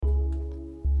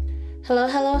Hello,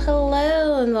 hello,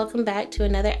 hello, and welcome back to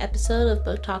another episode of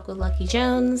Book Talk with Lucky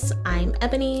Jones. I'm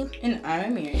Ebony. And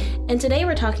I'm Mary. And today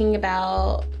we're talking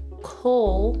about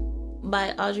Cole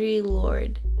by Audre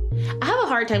Lorde. I have a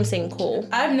hard time saying Cole.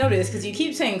 I've noticed because you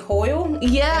keep saying coil.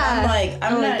 Yeah. And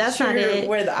I'm not that's sure not it.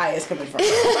 Where the I is coming from.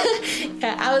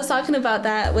 Yeah, I was talking about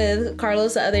that with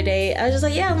Carlos the other day. I was just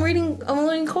like, yeah, I'm reading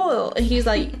Cole. And he's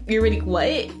like, you're reading what?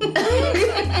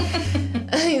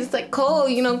 He's like, Cole,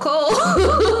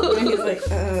 Cole. And he's like,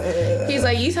 He's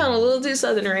like, you sound a little too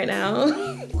southern right now.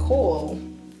 Coil.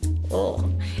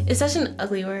 Oh, it's such an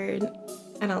ugly word.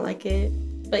 I don't like it.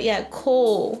 But yeah,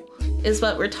 Cole is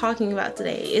what we're talking about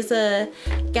today. It's a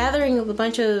gathering of a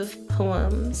bunch of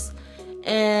poems.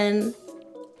 And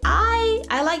I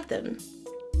like them.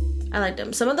 I like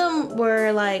them. Some of them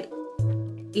were like,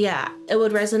 yeah, it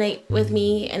would resonate with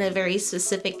me in a very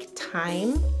specific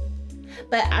time.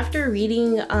 But after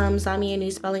reading Zami, A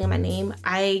New Spelling of My Name,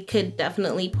 I could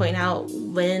definitely point out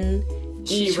when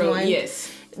She wrote, one,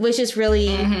 yes, which is really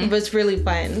was really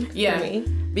fun for me.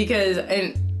 Because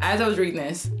as I was reading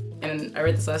this, and I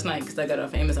read this last night because I got it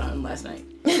off Amazon last night,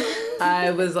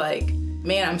 I was like,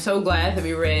 man, I'm so glad that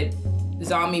we read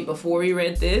Zombie before we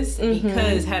read this,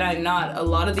 because had I not, a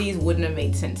lot of these wouldn't have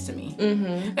made sense to me.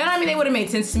 And I mean, they would have made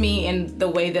sense to me in the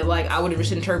way that like I would have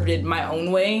just interpreted my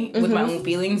own way with my own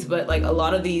feelings, but like a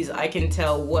lot of these I can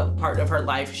tell what part of her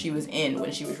life she was in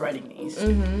when she was writing these.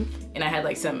 And I had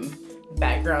like some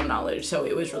background knowledge, so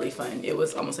it was really fun. It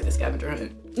was almost like a scavenger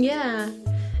hunt. Yeah.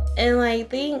 And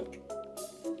like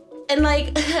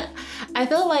I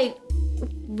feel like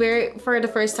for the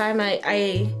first time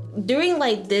I during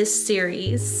like this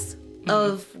series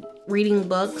of reading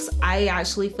books, I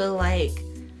actually feel like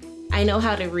I know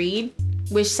how to read,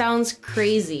 which sounds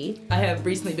crazy. I have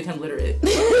recently become literate.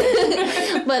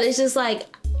 But it's just like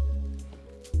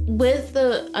with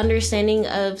the understanding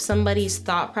of somebody's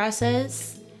thought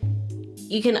process,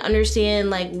 you can understand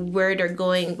like where they're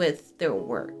going with their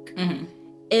work. And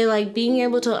like being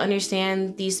able to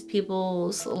understand these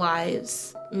people's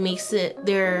lives makes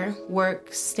their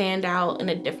work stand out in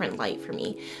a different light for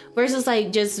me. Versus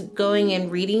like just going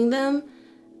and reading them,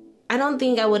 I don't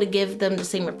think I would have given them the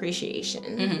same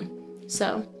appreciation.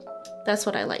 So that's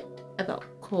what I liked about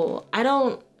Cole.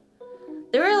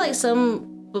 There were like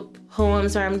some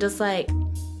poems where I'm just like,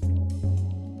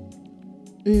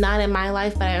 not in my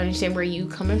life, but I understand where you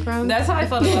coming from. That's how I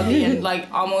felt about the end, like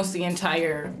almost the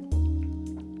entire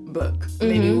book,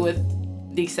 maybe with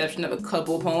the exception of a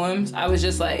couple poems. I was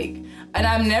just like, and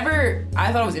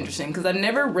I thought it was interesting because I've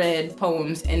never read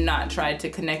poems and not tried to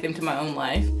connect them to my own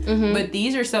life, but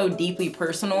these are so deeply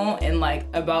personal and like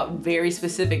about very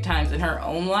specific times in her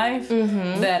own life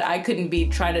that I couldn't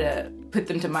try to put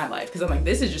them to my life, because I'm like,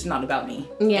 this is just not about me.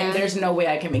 And there's no way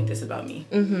I can make this about me.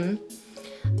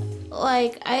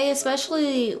 Like, I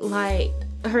especially liked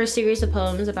her series of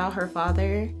poems about her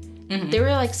father. They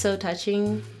were like so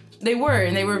touching. They were,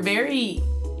 and they were very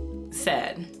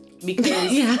sad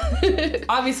because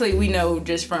obviously we know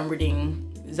just from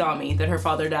reading Zami that her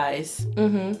father dies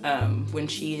when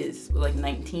she is like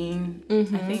 19, I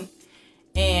think.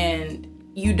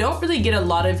 And you don't really get a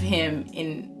lot of him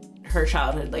in her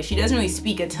childhood. Like, she doesn't really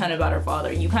speak a ton about her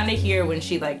father. You kind of hear when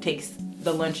she like takes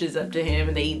the lunches up to him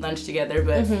and they eat lunch together,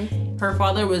 but her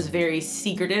father was very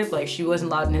secretive. Like, she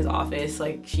wasn't allowed in his office.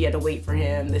 Like, she had to wait for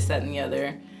him, this, that, and the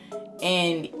other.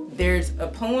 And there's a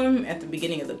poem at the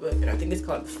beginning of the book, and I think it's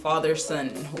called Father, Son,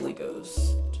 and Holy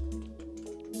Ghost.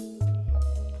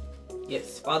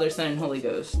 Yes, Father, Son, and Holy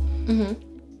Ghost.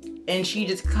 And she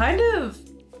just kind of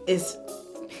is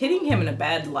hitting him in a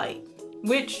bad light,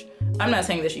 which I'm not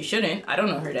saying that she shouldn't. I don't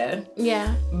know her dad.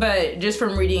 Yeah. But just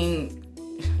from reading,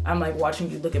 I'm like watching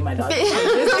you look at my dog. I'm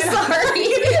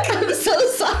sorry. I'm so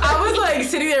sorry. I was like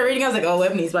sitting there reading. I was like, oh,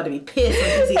 Ebony's about to be pissed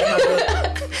when she sees my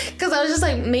book. Because I was just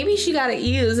like, maybe she got it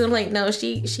used. And I'm like, no,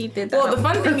 she did that. Well, the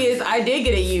fun thing is I did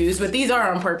get it used, but these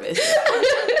are on purpose.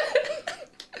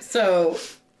 So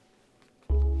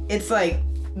it's like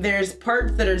there's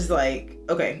parts that are just like,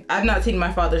 okay, I've not seen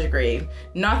my father's grave.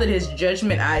 Not that his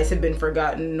judgment eyes have been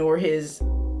forgotten, nor his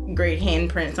great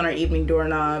handprints on our evening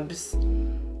doorknobs.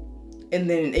 And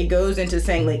then it goes into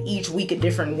saying like each week a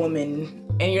different woman,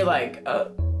 and you're like,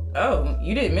 oh,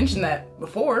 you didn't mention that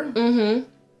before.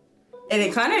 And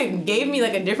it kind of gave me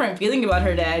like a different feeling about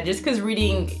her dad, just because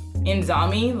reading in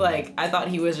Zami, like I thought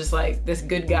he was just like this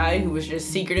good guy who was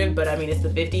just secretive, but I mean it's the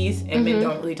 50s and men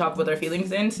don't really talk about their feelings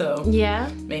then, so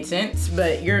made sense.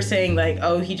 But you're saying like,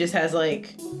 oh, he just has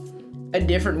like a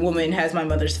different woman has my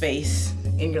mother's face,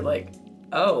 and you're like,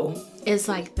 oh, it's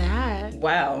like that.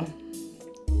 Wow.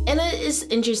 And it is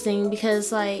interesting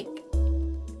because like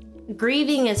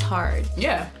grieving is hard.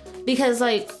 Yeah. Because,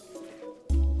 like,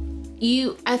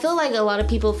 I feel like a lot of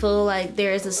people feel like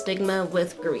there is a stigma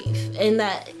with grief. And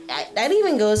that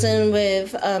even goes in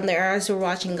with the Eras Who Were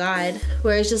Watching God,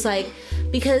 where it's just like,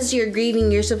 because you're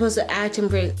grieving, you're supposed to act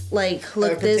and like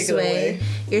look this way.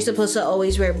 You're supposed to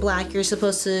always wear black. You're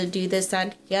supposed to do this,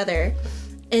 that, the other.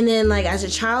 And then, like, as a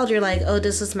child, you're like, oh,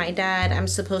 this is my dad. I'm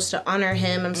supposed to honor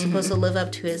him. I'm supposed to live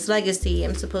up to his legacy.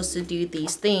 I'm supposed to do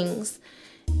these things.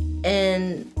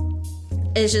 And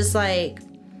it's just like,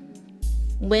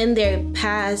 when they're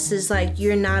passed, it's like,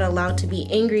 you're not allowed to be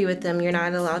angry with them. You're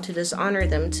not allowed to dishonor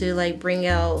them, to, like, bring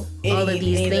out all of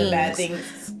these things. Bad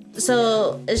things.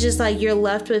 So it's just like, you're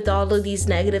left with all of these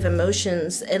negative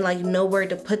emotions and, like, nowhere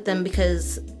to put them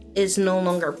because it's no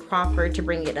longer proper to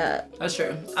bring it up. That's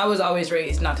true. I was always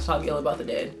raised not to talk ill about the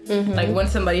dead. Like, when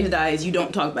somebody dies, you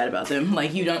don't talk bad about them.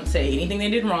 Like, you don't say anything they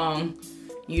did wrong.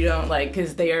 You don't, like,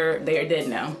 because they are dead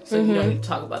now, so you don't need to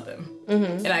talk about them.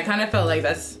 And I kind of felt like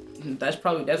that's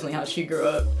probably definitely how she grew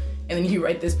up. And then you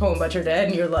write this poem about your dad,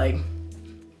 and you're like,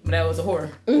 that was a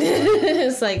whore.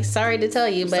 It's like, sorry to tell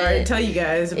you, but sorry to tell you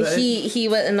guys, but he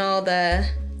wasn't all the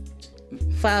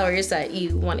flowers that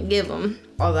you want to give him.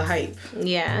 All the hype.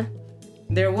 Yeah.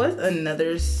 There was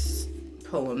another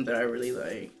poem that I really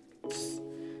liked.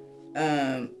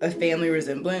 A Family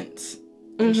Resemblance.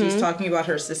 And she's talking about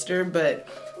her sister, but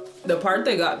the part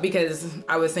that got, because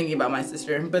I was thinking about my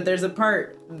sister, but there's a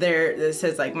part there that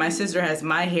says, like, my sister has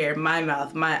my hair, my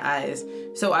mouth, my eyes,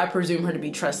 so I presume her to be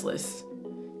trustless.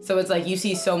 So it's like, you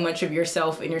see so much of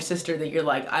yourself in your sister that you're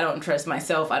like, I don't trust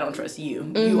myself, I don't trust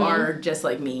you. You are just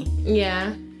like me.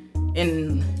 Yeah.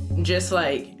 And just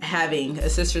like having a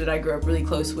sister that I grew up really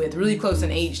close with, really close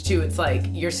in age too, it's like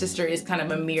your sister is kind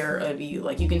of a mirror of you.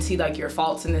 Like, you can see like your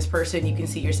faults in this person, you can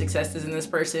see your successes in this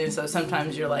person. So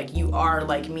sometimes you're like, you are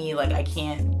like me, like I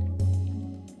can't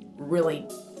really,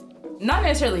 not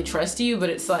necessarily trust you, but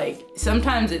it's like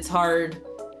sometimes it's hard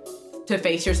to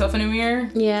face yourself in a mirror.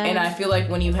 Yeah. And I feel like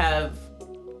when you have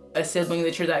a sibling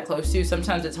that you're that close to,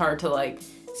 sometimes it's hard to like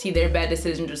see their bad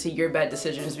decisions or see your bad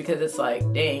decisions, because it's like,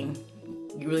 dang,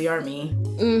 you really are me.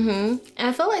 And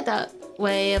I feel like that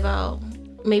way about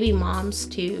maybe moms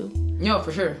too. No,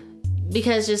 for sure.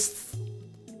 Because just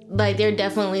like, they're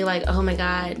definitely like, oh my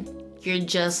God, you're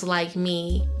just like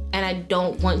me, and I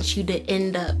don't want you to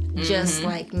end up just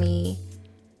like me.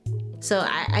 So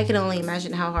I can only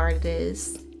imagine how hard it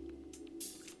is.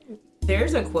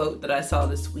 There's a quote that I saw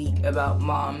this week about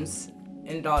moms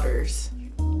and daughters,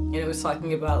 and it was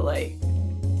talking about like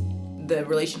the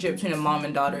relationship between a mom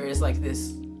and daughter is like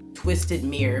this twisted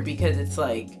mirror, because it's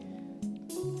like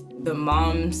the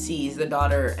mom sees the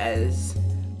daughter as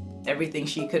everything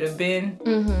she could have been,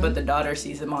 but the daughter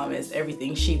sees the mom as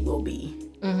everything she will be.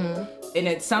 And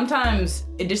it's sometimes,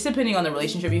 it just depending on the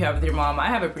relationship you have with your mom. I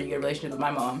have a pretty good relationship with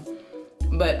my mom,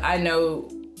 but I know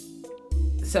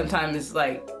sometimes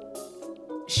like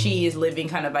she is living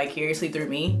kind of vicariously through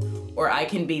me, or I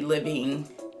can be living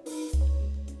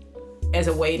as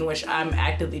a way in which I'm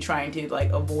actively trying to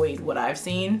like avoid what I've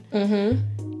seen.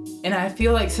 And I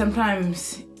feel like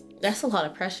sometimes that's a lot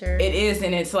of pressure. It is,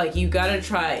 and it's like, you gotta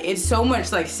try. It's so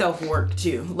much like self-work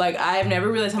too. Like, I've never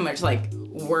realized how much like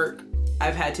work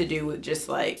I've had to do with just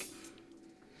like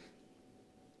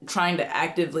trying to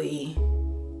actively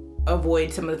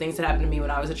avoid some of the things that happened to me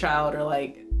when I was a child, or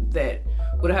like that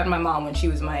would have happened to my mom when she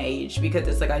was my age, because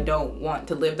it's like, I don't want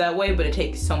to live that way, but it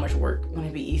takes so much work. Wouldn't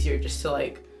it be easier just to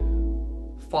like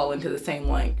fall into the same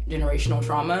like generational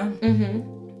trauma?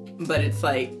 But it's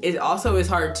like, it also is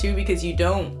hard too, because you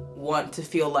don't want to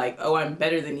feel like, oh, I'm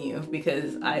better than you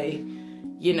because I,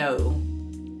 you know,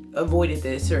 avoided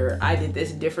this, or I did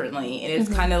this differently. And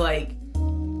it's kind of like,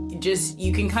 just,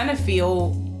 you can kind of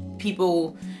feel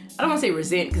people, I don't want to say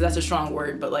resent, because that's a strong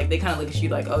word, but like they kind of look at you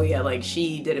like, oh yeah, like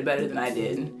she did it better than I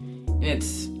did. And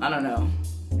it's, I don't know.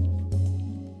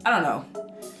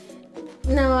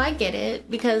 No, I get it,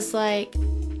 because like,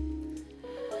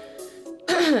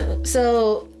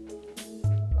 so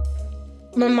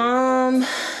my mom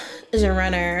is a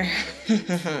runner.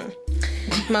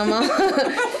 My mom,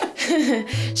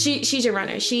 she's a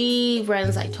runner. She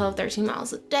runs like 12, 13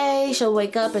 miles a day. She'll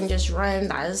wake up and just run.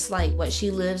 That's like what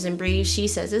she lives and breathes. She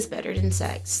says it's better than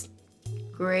sex.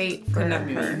 Great for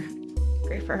her.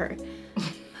 Great for her.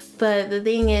 But the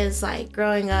thing is, like,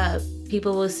 growing up,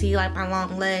 people will see like my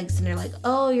long legs and they're like,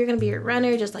 oh, you're gonna be a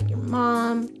runner just like your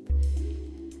mom.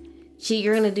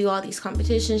 You're gonna do all these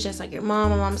competitions just like your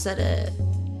mom. My mom set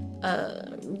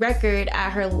a record at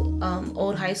her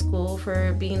old high school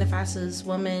for being the fastest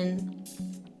woman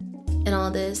and all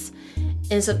this.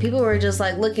 And so people were just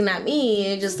like looking at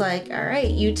me and just like, all right,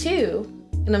 you too.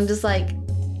 And I'm just like,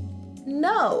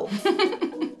 no.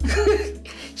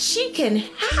 She can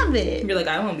have it. You're like,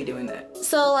 I won't be doing that.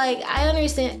 So, like, I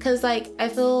understand, because, like, I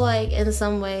feel like in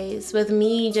some ways, with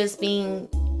me just being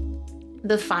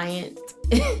defiant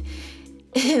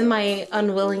in my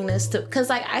unwillingness to, because,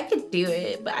 like, I could do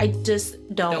it, but I just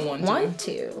don't want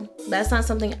to. That's not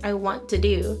something I want to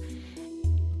do.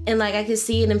 And, like, I could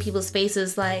see it in people's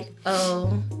faces, like,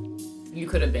 oh, you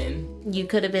could have been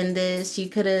this, you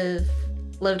could have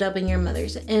lived up in your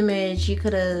mother's image, you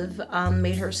could have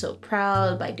made her so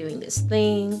proud by doing this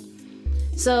thing.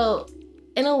 So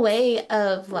in a way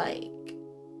of, like,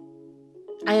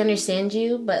 I understand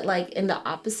you, but, like, in the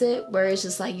opposite, where it's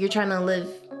just like you're trying to live,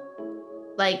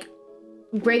 like,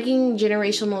 breaking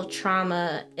generational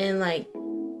trauma and, like,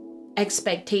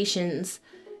 expectations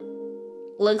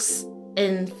looks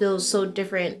and feels so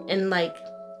different in, like,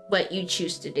 what you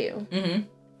choose to do.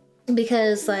 Mm-hmm.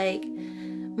 Because, like,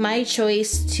 my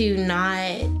choice to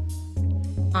not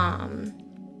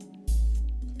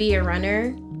be a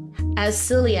runner, as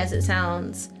silly as it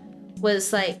sounds,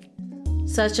 was, like,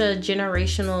 such a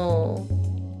generational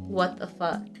what the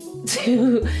fuck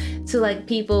to like,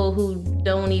 people who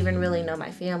don't even really know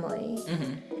my family.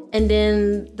 Mm-hmm. And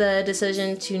then the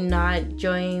decision to not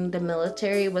join the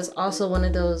military was also one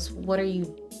of those, what are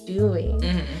you doing?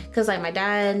 Because, like, my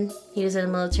dad, he was in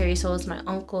the military, so was my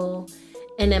uncle.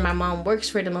 And then my mom works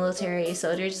for the military,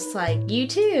 so they're just like, you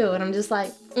too. And I'm just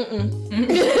like, mm-mm.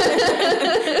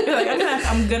 You're like,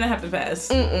 I'm gonna have to pass.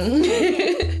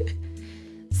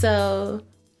 So,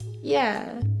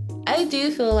 yeah. I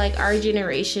do feel like our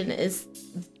generation is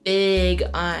big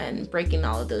on breaking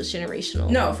all of those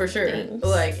generational for sure things.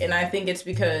 Like, and I think it's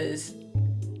because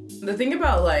the thing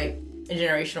about, like,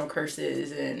 generational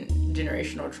curses and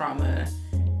generational trauma,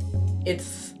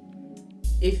 it's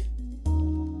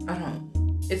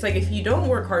like, if you don't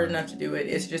work hard enough to do it,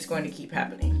 it's just going to keep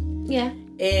happening. Yeah.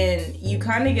 And you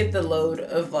kind of get the load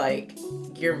of, like,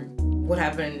 what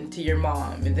happened to your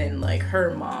mom, and then, like,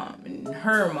 her mom and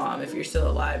her mom if you're still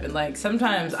alive. And, like,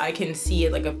 sometimes I can see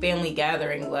it like a family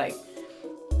gathering, like,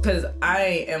 because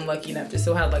I am lucky enough to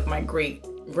still have, like, my great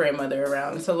grandmother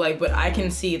around. So, like, but I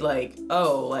can see, like,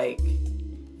 oh, like,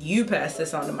 you passed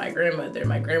this on to my grandmother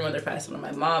passed it on to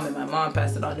my mom, and my mom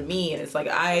passed it on to me. And it's like,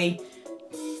 I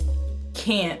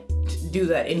can't do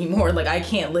that anymore. Like, I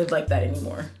can't live like that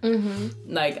anymore.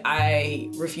 Mm-hmm. Like, I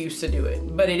refuse to do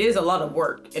it. But it is a lot of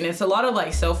work, and it's a lot of,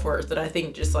 like, self-worth that I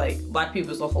think just, like, Black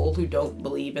people as a whole who don't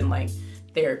believe in, like,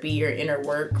 therapy or inner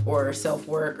work or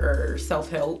self-work or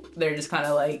self-help, they're just kind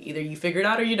of like, either you figure it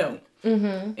out or you don't. Mm-hmm.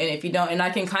 And if you don't, and I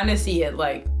can kind of see it,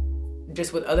 like,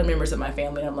 just with other members of my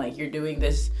family, I'm like, you're doing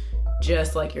this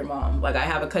just like your mom. Like, I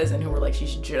have a cousin who were like,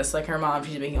 she's just like her mom,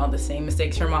 she's making all the same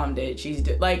mistakes her mom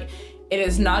did, like, it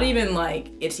is not even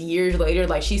like it's years later,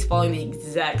 like, she's following the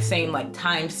exact same, like,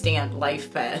 time-stamped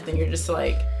life path, and you're just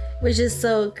like, which is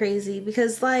so crazy,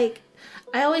 because, like,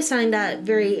 I always find that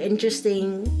very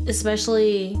interesting,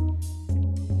 especially,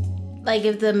 like,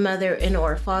 if the mother and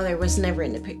or father was never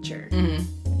in the picture.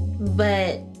 Mm-hmm.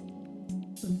 But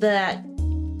that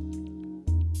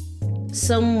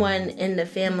someone in the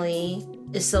family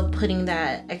is still putting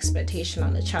that expectation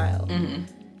on the child. Mm-hmm.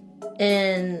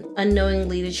 And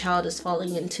unknowingly, the child is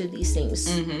falling into these same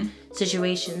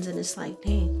situations, and it's like,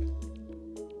 dang,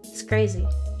 it's crazy.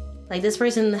 Like, this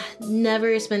person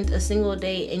never spent a single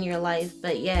day in your life,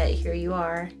 but yet here you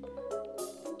are.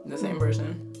 The same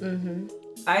person. Mm-hmm.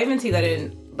 I even see that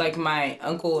in, like, my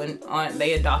uncle and aunt,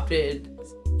 they adopted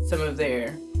some of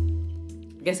their,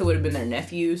 I guess it would have been their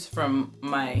nephews from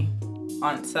my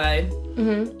aunt's side.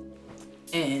 Mm-hmm.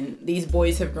 And these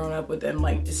boys have grown up with them,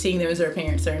 like, seeing them as their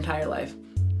parents their entire life.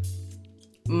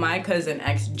 My cousin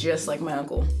acts just like my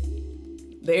uncle.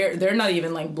 They're not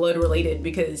even, like, blood related,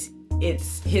 because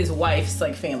it's his wife's,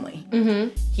 like, family.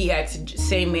 Mm-hmm. He acts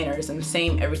same mannerism,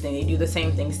 same everything. They do the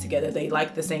same things together. They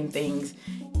like the same things.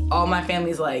 All my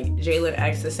family's like, Jalen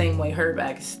acts the same way Herb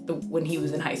acts when he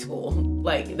was in high school.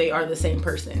 Like, they are the same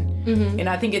person. Mm-hmm. And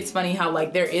I think it's funny how,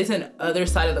 like, there is an other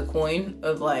side of the coin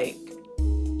of, like,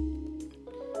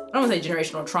 I don't want to say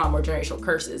generational trauma or generational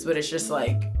curses, but it's just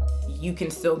like, you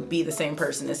can still be the same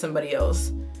person as somebody else.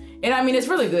 And I mean, it's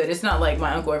really good. It's not like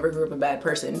my uncle ever grew up a bad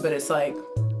person, but it's like,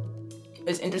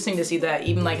 it's interesting to see that,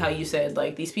 even like how you said,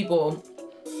 like, these people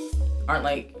aren't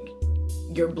like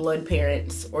your blood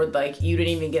parents, or like you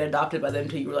didn't even get adopted by them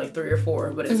until you were like 3 or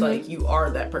 4, but it's like, you are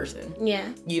that person.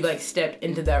 Yeah. You, like, stepped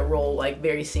into that role, like,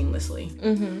 very seamlessly.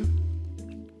 Mm-hmm.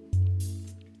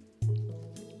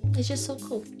 It's just so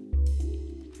cool.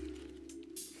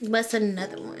 What's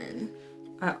another one?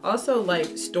 I also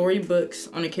like storybooks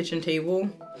on a kitchen table.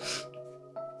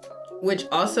 Which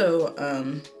also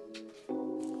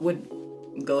would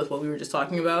go with what we were just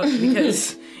talking about,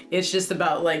 because it's just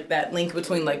about like that link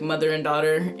between like mother and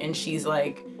daughter, and she's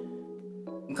like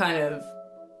kind of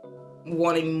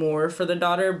wanting more for the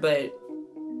daughter, but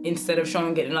instead of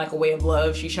showing it in like a way of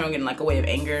love, she's showing it in like a way of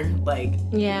anger. Like,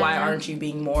 why aren't you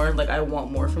being more? Like, I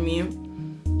want more from you.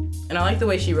 And I like the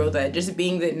way she wrote that. Just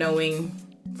being that, knowing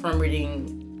from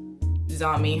reading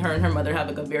Zami, her and her mother have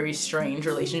like a very strange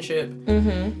relationship.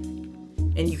 Mm-hmm.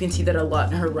 And you can see that a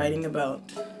lot in her writing about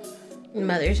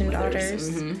mothers and daughters.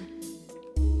 Mm-hmm.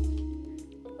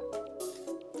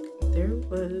 There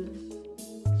was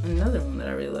another one that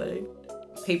I really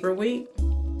liked. Paperweight.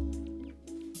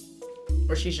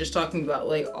 Where she's just talking about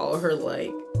like all her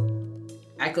like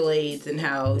accolades and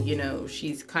how, you know,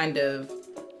 she's kind of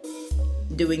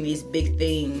doing these big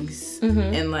things,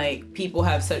 and like people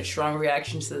have such strong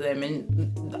reactions to them.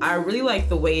 And I really like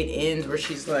the way it ends, where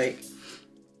she's like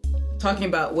talking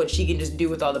about what she can just do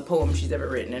with all the poems she's ever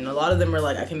written. And a lot of them are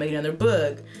like, I can make another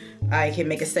book, I can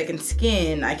make a second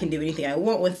skin, I can do anything I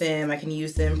want with them, I can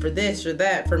use them for this or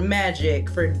that, for magic,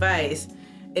 for advice.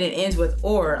 And it ends with,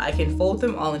 or I can fold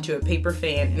them all into a paper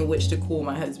fan in which to cool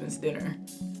my husband's dinner.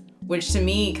 Which to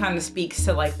me kind of speaks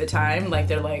to like the time, like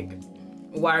they're like,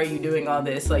 why are you doing all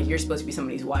this? Like, you're supposed to be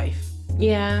somebody's wife.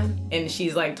 Yeah. And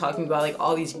she's like talking about like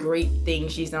all these great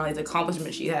things she's done, like the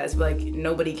accomplishments she has, but like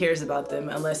nobody cares about them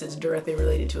unless it's directly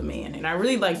related to a man. And I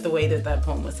really like the way that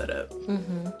poem was set up.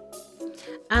 Mm-hmm.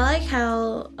 I like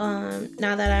how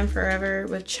now that I'm forever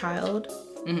with child,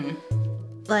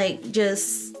 like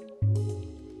just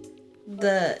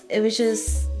it was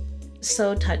just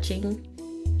so touching,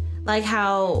 like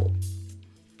how,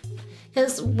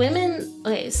 because women,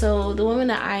 okay, so the women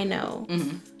that I know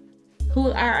who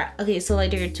are, okay, so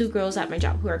like there are two girls at my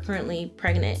job who are currently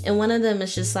pregnant, and one of them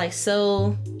is just like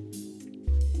so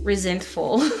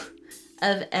resentful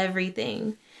of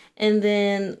everything. And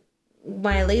then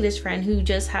my latest friend who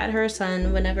just had her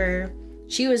son, whenever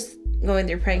she was going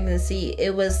through pregnancy,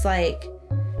 it was like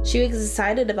she was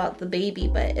excited about the baby,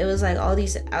 but it was like all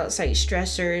these outside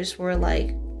stressors were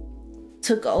like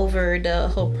took over the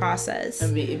whole process.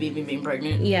 And being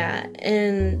pregnant. Yeah.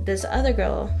 And this other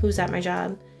girl who's at my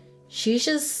job, she's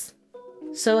just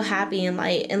so happy and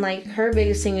light, and like her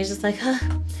biggest thing is just like,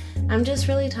 I'm just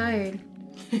really tired.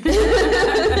 And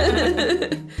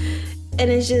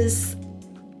it's just,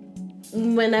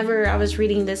 whenever I was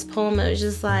reading this poem, it was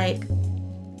just like,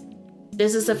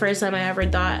 this is the first time I ever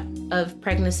thought of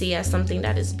pregnancy as something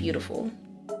that is beautiful.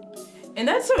 And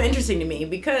that's so interesting to me,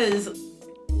 because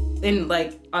and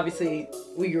like obviously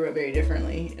we grew up very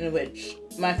differently, in which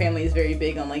my family is very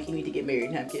big on like, you need to get married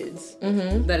and have kids.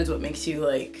 That is what makes you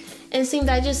like, and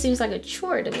that just seems like a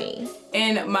chore to me.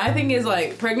 And my thing is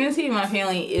like, pregnancy in my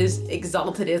family is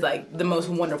exalted as like the most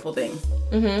wonderful thing.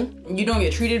 You don't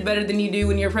get treated better than you do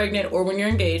when you're pregnant or when you're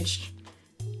engaged.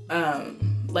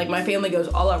 Like my family goes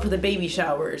all out for the baby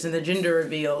showers and the gender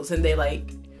reveals, and they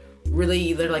like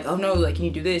really, they're like, oh no, like, can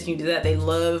you do this, can you do that? They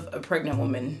love a pregnant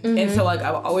woman. And so like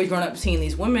I've always grown up seeing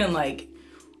these women like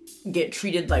get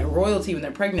treated like royalty when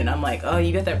they're pregnant. I'm like, oh,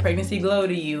 you got that pregnancy glow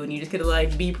to you, and you just get to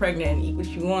like be pregnant and eat what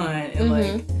you want, and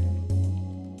like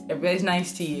everybody's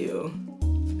nice to you.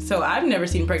 So I've never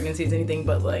seen pregnancy as anything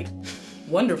but like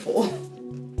wonderful.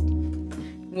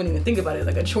 Wouldn't even think about it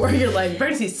like a chore. You're like,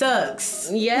 pregnancy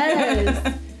sucks.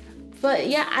 Yes. But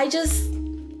yeah, I just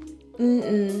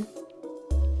no.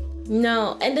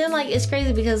 And then like it's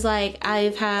crazy because like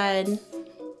I've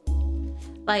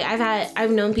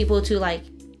known people to like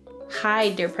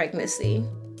hide their pregnancy.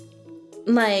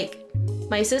 Like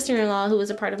my sister-in-law, who was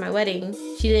a part of my wedding,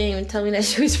 she didn't even tell me that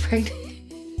she was pregnant.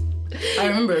 I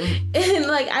remember. And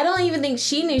like I don't even think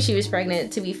she knew she was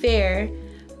pregnant, to be fair.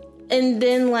 And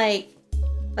then like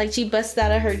she busted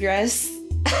out of her dress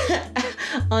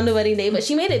on the wedding day, but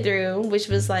she made it through, which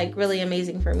was like really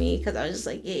amazing for me, because I was just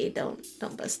like, yeah, don't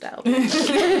bust out.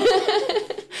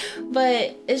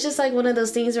 But it's just like one of those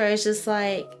things where it's just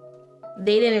like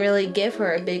they didn't really give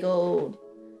her a big old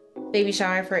baby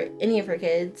shower for any of her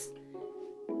kids.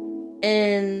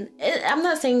 And I'm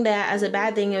not saying that as a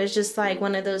bad thing. It was just like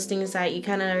one of those things that you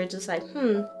kind of are just like,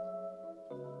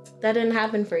 that didn't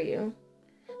happen for you.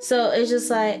 So it's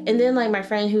just like, and then like my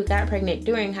friend who got pregnant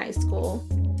during high school,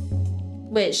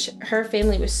 which her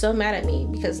family was so mad at me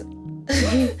because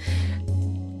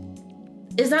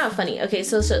it's not funny. Okay,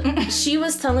 so she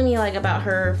was telling me like about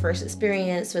her first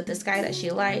experience with this guy that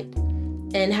she liked,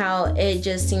 and how it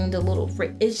just seemed a little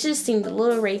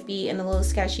rapey and a little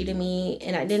sketchy to me,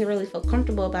 and I didn't really feel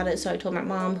comfortable about it. So I told my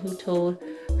mom, who told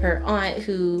her aunt,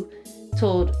 who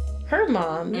told her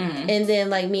mom. And then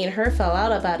like me and her fell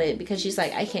out about it because she's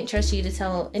like, I can't trust you to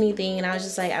tell anything. And I was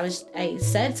just like, I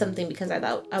said something because I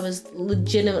thought I was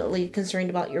legitimately concerned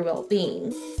about your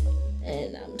well-being,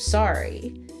 and I'm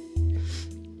sorry.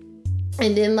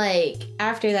 And then like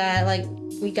after that, like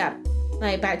we got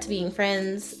like back to being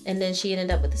friends, and then she ended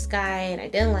up with this guy and I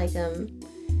didn't like him,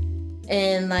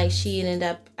 and like she ended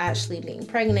up actually being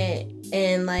pregnant,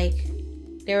 and like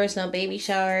there was no baby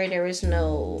shower, there was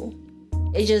no,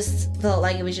 it just felt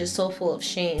like it was just so full of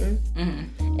shame.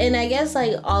 And I guess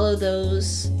like all of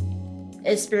those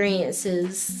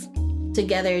experiences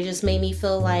together just made me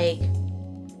feel like,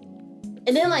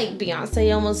 and then like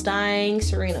Beyonce almost dying,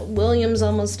 Serena Williams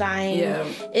almost dying. Yeah.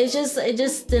 It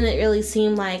just didn't really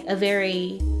seem like a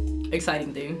very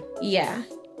exciting thing. Yeah.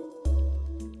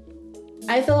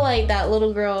 I feel like that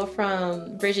little girl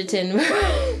from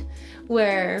Bridgerton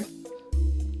where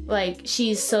like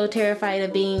she's so terrified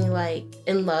of being like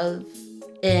in love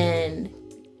and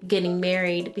getting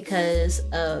married because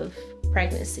of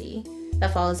pregnancy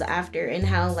that follows after, and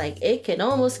how like it can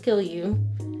almost kill you.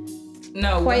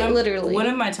 No, quite literally. One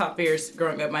of my top fears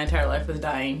growing up my entire life was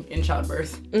dying in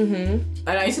childbirth. And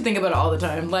I used to think about it all the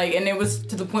time. Like, and it was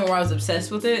to the point where I was obsessed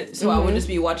with it. So I would just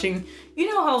be watching, you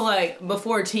know how like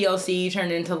before TLC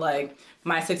turned into like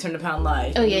My 600-Pound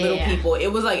Life, Little People. It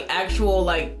was like actual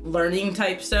like learning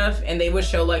type stuff, and they would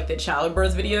show like the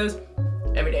childbirth videos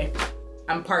every day.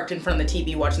 I'm parked in front of the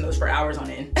TV watching those for hours on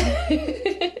end.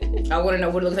 I want to know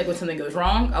what it looks like when something goes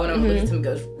wrong. I want to know when something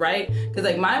goes right. Because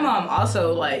like my mom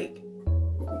also like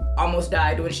almost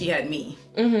died when she had me.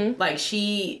 Like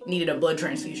she needed a blood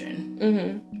transfusion.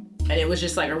 And it was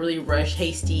just like a really rushed,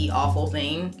 hasty, awful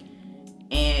thing.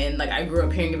 And like I grew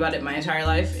up hearing about it my entire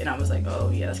life, and I was like,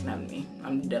 oh yeah, that's gonna happen to me.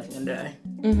 I'm definitely gonna die.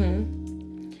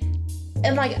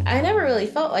 And like I never really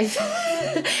felt like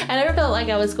that. I never felt like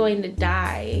I was going to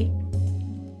die,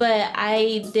 but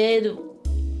I did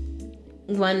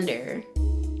wonder,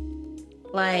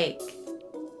 like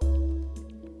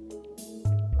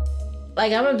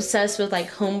I'm obsessed with like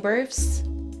home births.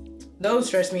 Those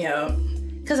stress me out.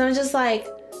 Cause I'm just like,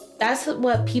 that's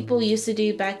what people used to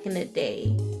do back in the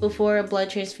day before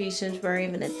blood transfusions were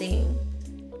even a thing.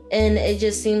 And it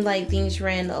just seemed like things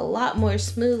ran a lot more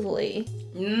smoothly.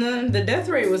 The death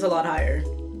rate was a lot higher.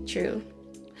 True.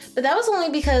 But that was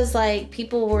only because like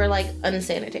people were like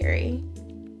unsanitary.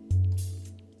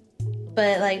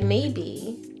 But like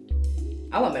maybe.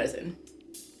 I want medicine.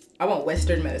 I want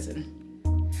Western medicine.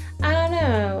 I don't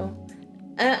know.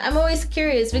 I'm always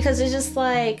curious because it's just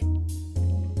like,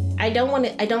 I don't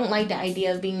like the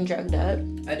idea of being drugged up.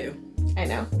 I do. I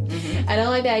know. I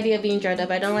don't like the idea of being drugged up.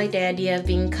 I don't like the idea of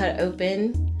being cut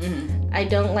open. I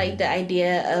don't like the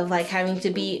idea of like having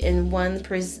to be in one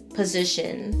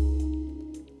position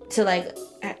to like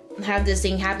have this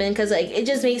thing happen, because like it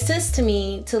just makes sense to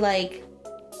me to like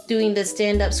doing the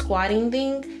stand-up squatting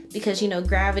thing because, you know,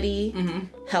 gravity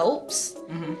helps.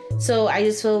 So I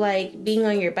just feel like being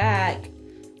on your back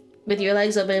with your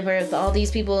legs open with all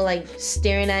these people like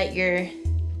staring at your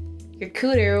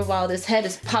cooter while this head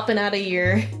is popping out of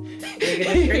your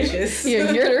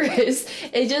your uterus,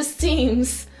 it just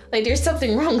seems like there's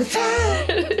something wrong with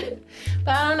that.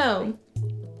 But I don't know.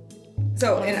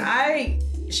 So, and I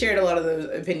shared a lot of those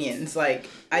opinions. Like,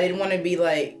 I didn't want to be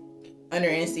like under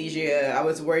anesthesia. I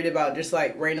was worried about just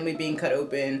like randomly being cut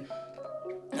open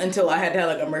until I had to have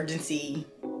like emergency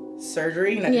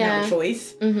surgery and I didn't have a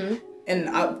choice. And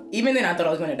even then I thought I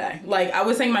was going to die. Like, I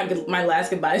was saying my last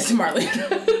goodbyes to Marlon.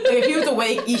 Like, if he was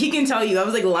awake, he can tell you. I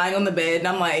was like lying on the bed and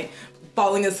I'm like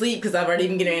falling asleep because I've already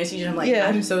been getting anesthesia. I'm like,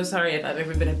 I'm so sorry if I've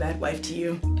ever been a bad wife to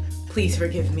you. Please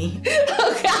forgive me.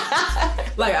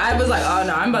 Like, I was like, oh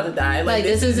no, I'm about to die. Like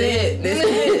this is it. This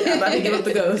is it. I'm about to give up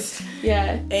the ghost.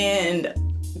 And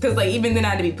because like even then I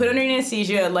had to be put under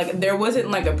anesthesia. Like there wasn't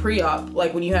like a pre-op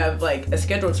like when you have like a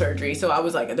scheduled surgery. So I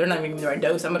was like, they're not even giving me the right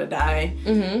dose. I'm gonna die.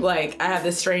 Like I have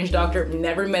this strange doctor.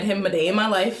 Never met him a day in my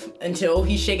life until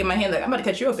he's shaking my hand like, I'm about to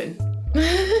cut you open.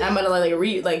 I'm about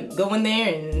to go in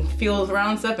there and feel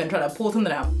around stuff and try to pull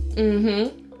something out.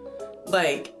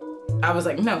 Like I was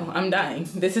like, no, I'm dying.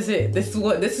 This is it. This is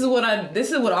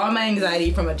what all my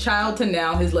anxiety from a child to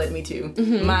now has led me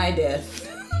to. My death.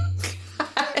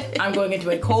 I'm going into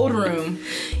a cold room.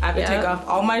 I have to take off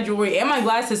all my jewelry and my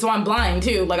glasses, so I'm blind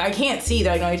too. Like I can't see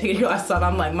that. I take your glasses off.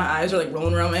 I'm like, my eyes are like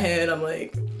rolling around my head. I'm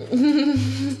like,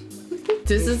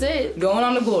 this is it. Going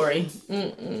on to glory.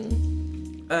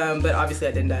 But obviously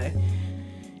I didn't die.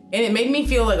 And it made me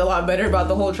feel like a lot better about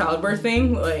the whole childbirth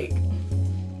thing. Like,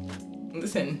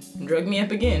 listen, drug me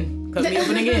up again. Cut me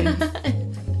open again.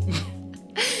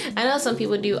 I know some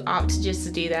people do opt just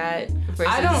to do that.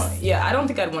 Versus... I don't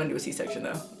think I'd want to do a C-section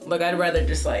though. Like, I'd rather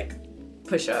just like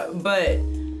push up, but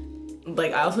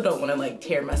like I also don't want to like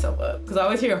tear myself up, because I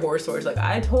always hear horror stories like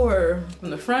I tore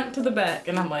from the front to the back,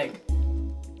 and I'm like,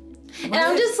 what? And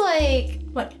I'm just like,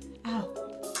 ow.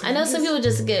 I know some people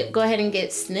just go ahead and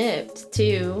get snipped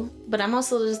too, but I'm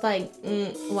also just like,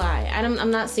 why? I'm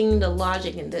not seeing the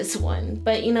logic in this one.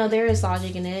 But you know, there is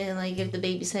logic in it, and like if the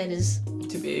baby's head is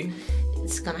too big,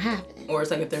 it's gonna happen. Or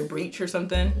it's like if they're breech or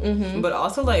something. Mm-hmm. But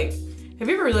also like, have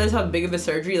you ever realized how big of a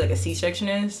surgery like a C-section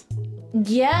is?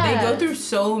 Yeah. They go through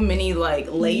so many like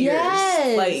layers.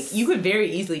 Yes. Like you could very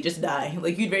easily just die.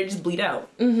 Like you'd very just bleed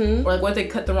out. Mm-hmm. Or like what if they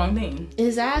cut the wrong thing?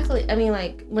 Exactly. I mean,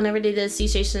 like whenever they did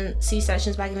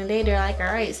C-sections back in the day, they're like, all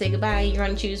right, say goodbye. You're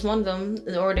gonna choose one of them,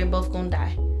 or they're both gonna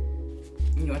die.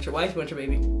 You want your wife, you want your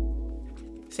baby.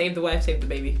 Save the wife, save the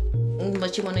baby.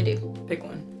 What you want to do? Pick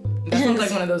one. That sounds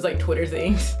like one of those like Twitter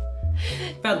things.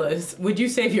 Fellas, would you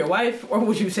save your wife or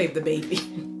would you save the baby?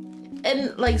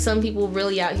 And like some people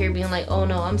really out here being like, oh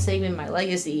no, I'm saving my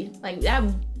legacy. Like that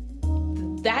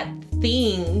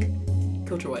thing.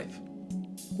 Killed your wife.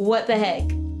 What the heck?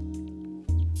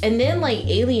 And then like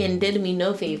Alien did me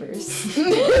no favors.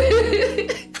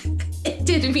 It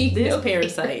did me this no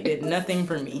parasite did nothing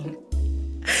for me.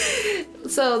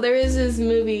 So there is this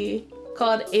movie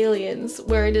called Aliens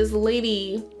where this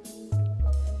lady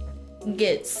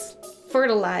gets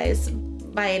fertilized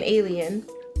by an alien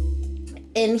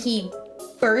and he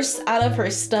bursts out of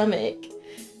her stomach,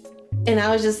 and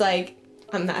I was just like,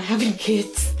 I'm not having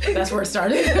kids. That's where it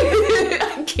started.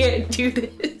 I can't do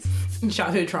this.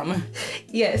 Childhood trauma.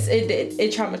 Yes, it did.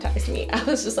 It traumatized me. I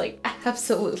was just like,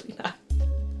 absolutely not.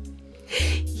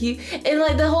 And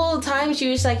like the whole time she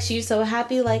was so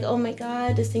happy, like, oh my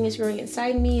god, this thing is growing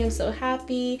inside me, I'm so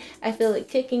happy, I feel it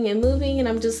kicking and moving, and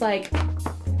I'm just like, get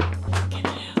it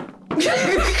out. Get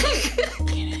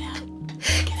it out.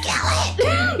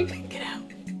 Get out.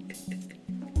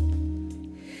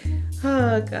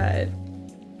 Oh god,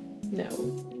 no,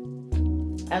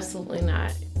 absolutely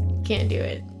not, can't do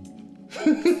it.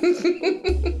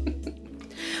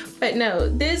 But no,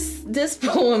 this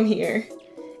poem here,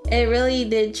 it really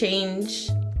did change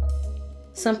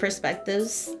some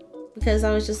perspectives, because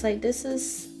I was just like, this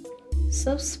is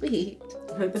so sweet.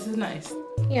 Like, this is nice.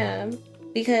 Yeah,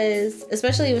 because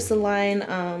especially with the line,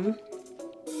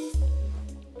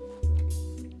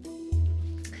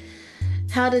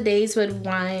 how the days would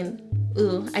wind.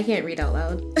 Ooh, I can't read out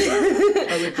loud.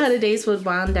 How the days would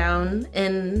wind down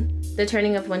in the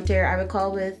turning of winter. I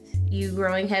recall with you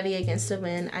growing heavy against the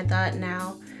wind. I thought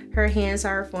now her hands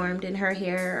are formed and her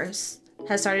hair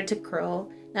has started to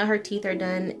curl. Now her teeth are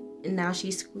done and now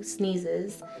she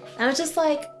sneezes. And I was just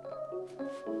like,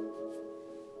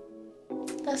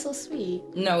 that's so sweet.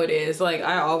 No, it is. Like,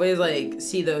 I always like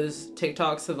see those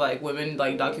TikToks of like women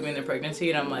like documenting their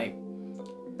pregnancy, and I'm like,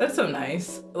 that's so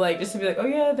nice. Like, just to be like, oh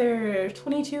yeah, they're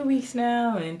 22 weeks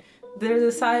now and they're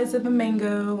the size of a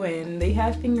mango and they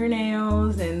have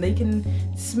fingernails and they can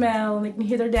smell and they can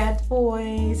hear their dad's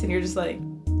voice, and you're just like,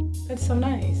 that's so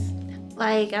nice.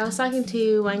 Like, I was talking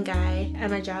to one guy at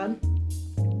my job,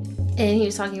 and he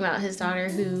was talking about his daughter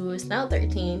who is now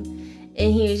 13,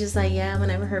 and he was just like, yeah,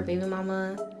 whenever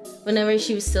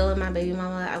she was still in my baby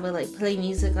mama, I would like play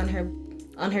music on her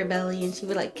belly, and she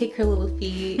would like kick her little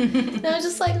feet. And I was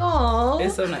just like, oh,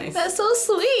 it's so nice. That's so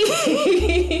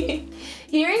sweet.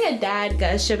 Hearing a dad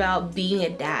gush about being a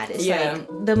dad is like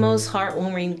the most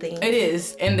heartwarming thing. It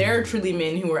is. And there are truly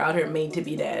men who are out here made to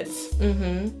be dads.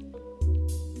 Mm-hmm.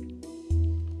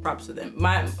 Props to them.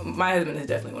 My husband is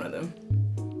definitely one of them.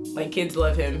 Like, kids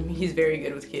love him. He's very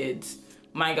good with kids.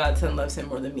 My godson loves him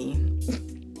more than me.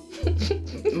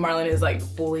 Marlon is like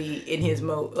fully in his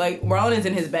mode. Like, Marlon is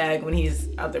in his bag when he's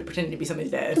out there pretending to be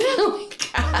somebody's dad. Oh my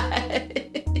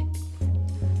god.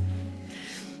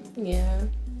 Yeah.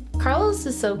 Carlos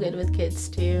is so good with kids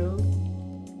too.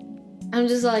 I'm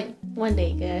just like, one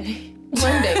day, guy.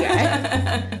 One day,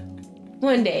 guy.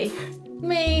 One day.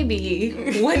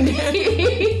 Maybe. One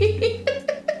day.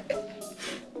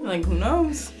 Like, who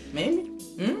knows? Maybe.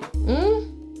 I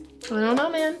don't know,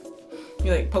 man.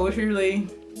 You like poetry really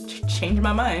changed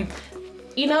my mind.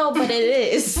 You know, but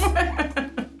it is.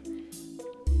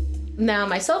 Now,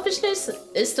 my selfishness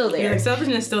is still there. Your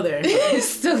selfishness is still there. It's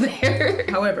still there.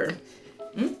 However,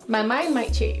 my mind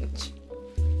might change.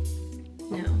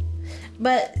 No.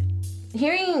 But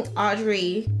hearing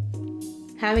Audre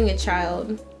having a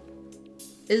child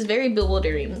is very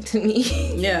bewildering to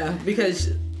me. Yeah, because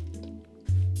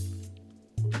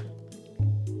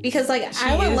like,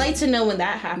 I would like to know when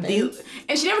that happened.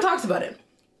 And she never talks about it.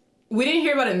 We didn't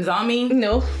hear about it in Zombie.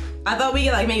 No. I thought we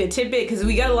get like maybe a tidbit, because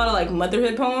we got a lot of like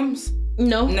motherhood poems,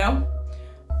 No. No?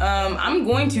 I'm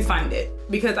going to find it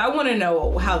because I want to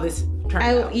know how this turned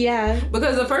out. Yeah.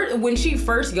 Because when she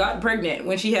first got pregnant,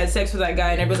 when she had sex with that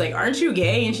guy, and everybody's like, "Aren't you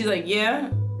gay?" And she's like, "Yeah."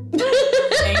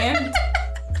 And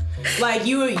like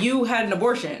you had an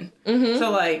abortion,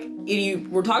 so like you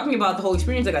were talking about the whole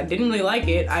experience. Like, I didn't really like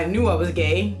it. I knew I was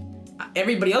gay.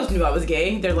 Everybody else knew I was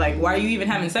gay. They're like, "Why are you even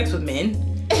having sex with men?"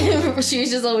 She was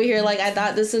just over here like, I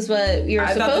thought this is what you were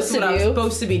supposed to do. I was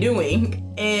supposed to be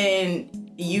doing, and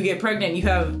you get pregnant, you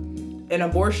have an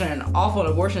abortion, awful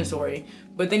abortion story,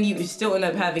 but then you still end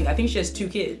up having, I think she has 2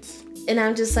 kids. And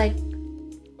I'm just like,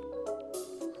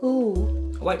 who?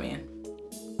 A white man.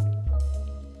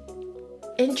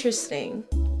 Interesting.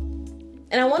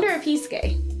 And I wonder if he's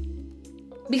gay.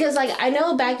 Because like, I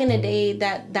know back in the day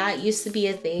that used to be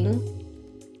a thing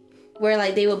where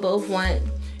like they would both want.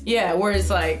 Yeah, where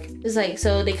it's like,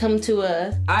 so they come to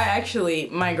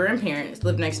my grandparents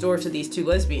lived next door to these 2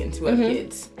 lesbians who have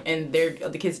kids, and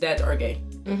the kids' dads are gay.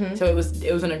 So it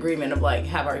was an agreement of like,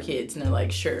 have our kids, and they're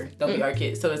like, sure, they'll be our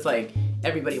kids. So it's like,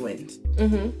 everybody wins.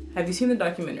 Have you seen the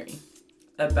documentary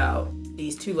about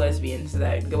these 2 lesbians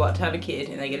that go out to have a kid,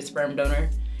 and they get a sperm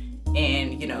donor,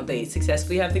 and you know, they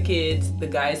successfully have the kids, the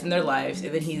guy's in their lives,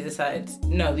 and then he decides,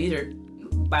 no, these are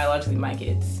biologically my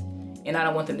kids. And I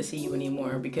don't want them to see you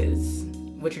anymore because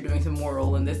what you're doing is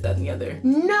immoral and this, that, and the other.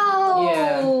 No!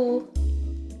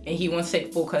 Yeah. And he wants to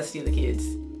take full custody of the kids.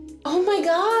 Oh my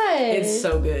god! It's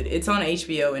so good. It's on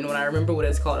HBO, and when I remember what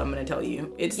it's called, I'm going to tell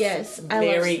you. It's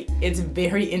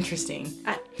very interesting.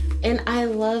 I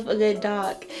love a good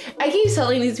doc. I keep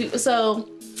telling these people, so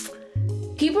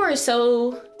people are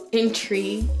so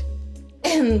intrigued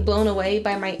and blown away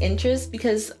by my interests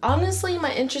because honestly,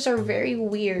 my interests are very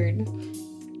weird.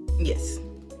 Yes.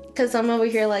 Because I'm over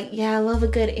here like, yeah, I love a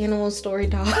good animal story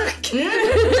doc.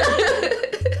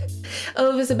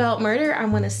 Oh, if it's about murder, I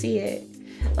want to see it.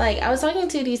 Like, I was talking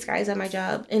to these guys at my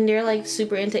job, and they're like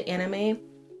super into anime.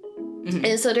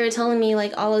 And so they're telling me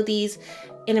like all of these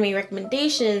anime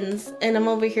recommendations, and I'm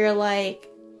over here like,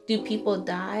 do people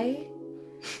die?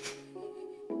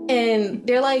 And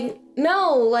they're like,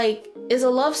 no, like, it's a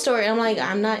love story. I'm like,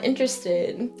 I'm not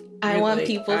interested. I want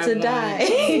people to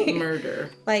die. Murder.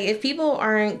 Like, if people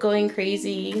aren't going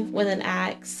crazy with an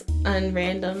axe on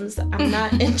randoms, I'm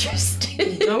not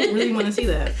interested. Don't really want to see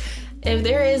that. If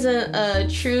there isn't a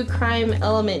true crime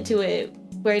element to it,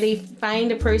 where they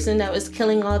find a person that was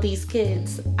killing all these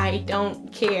kids, I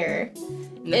don't care.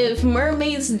 No. If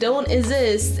mermaids don't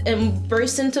exist and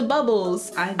burst into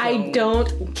bubbles, I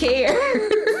don't care.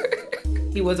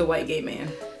 He was a white gay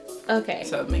man. Okay.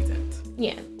 So it makes sense.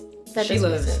 Yeah.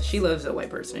 She loves a white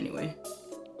person anyway.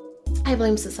 I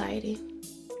blame society.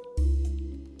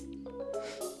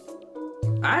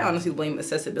 I honestly blame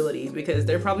accessibility because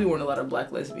there probably weren't a lot of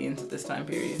black lesbians at this time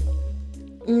period.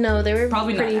 No, they were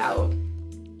probably not out.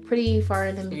 Pretty far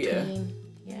in between.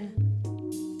 Yeah.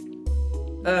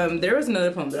 There was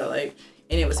another poem that I liked,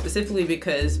 and it was specifically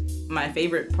because my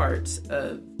favorite parts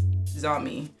of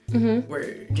Zombie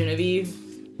were Genevieve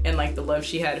and like the love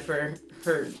she had for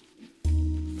her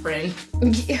friend.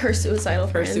 Her suicidal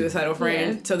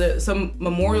friend. Yeah. So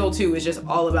Memorial 2 is just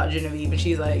all about Genevieve, and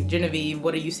she's like, Genevieve,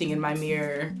 what are you seeing in my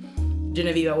mirror?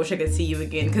 Genevieve, I wish I could see you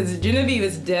again. Because Genevieve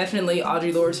is definitely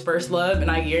Audre Lorde's first love, and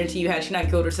I guarantee you, had she not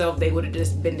killed herself, they would have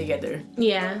just been together.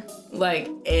 Yeah. Like,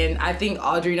 and I think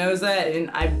Audre knows that, and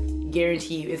I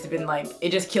guarantee you it's been like,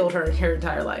 it just killed her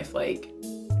entire life. Like,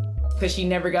 because she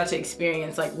never got to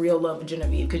experience like real love with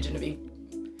Genevieve, because Genevieve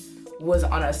was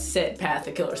on a set path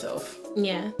to kill herself.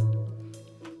 Yeah.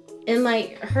 And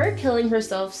like, her killing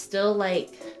herself still like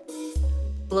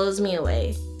blows me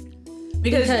away.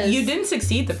 Because you didn't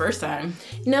succeed the first time.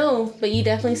 No, but you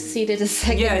definitely succeeded the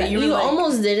second time. You like,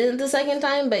 almost didn't the second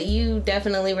time, but you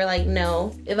definitely were like,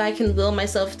 no, if I can will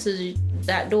myself to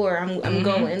that door, I'm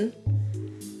going.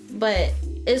 But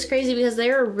it's crazy because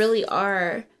there really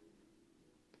are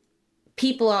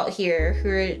people out here who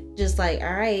are just like,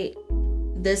 all right,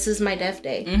 this is my death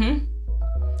day.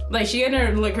 Like, she had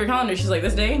her calendar. She's like,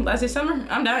 this day, last day summer,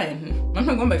 I'm dying. I'm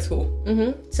not going back to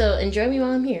school. So enjoy me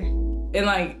while I'm here. And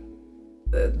like,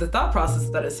 the thought process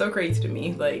of that is so crazy to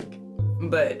me. Like,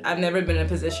 but I've never been in a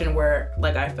position where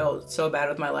like I felt so bad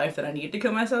with my life that I needed to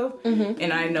kill myself.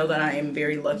 And I know that I am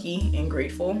very lucky and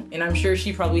grateful. And I'm sure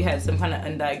she probably had some kind of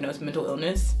undiagnosed mental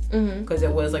illness because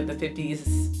it was like the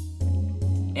 50s.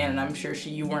 And I'm sure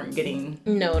you weren't getting...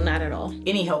 No, not at all.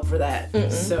 ...any help for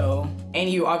that. So, and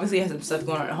you obviously had some stuff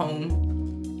going on at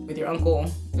home with your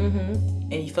uncle.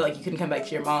 And you felt like you couldn't come back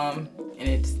to your mom. And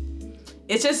it's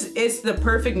the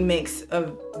perfect mix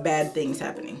of bad things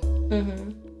happening.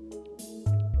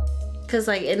 Because,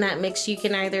 like, in that mix, you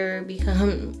can either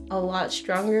become a lot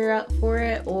stronger up for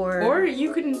it, or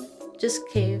you can just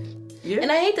cave. Yeah.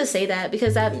 And I hate to say that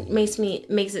because that makes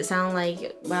it sound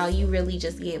like, wow, you really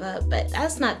just gave up. But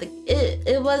that's not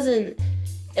it wasn't,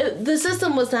 the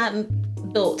system was not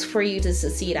built for you to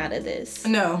succeed out of this.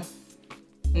 No.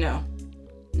 And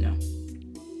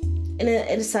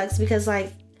it sucks because,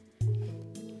 like,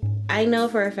 I know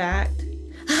for a fact,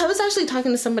 I was actually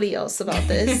talking to somebody else about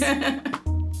this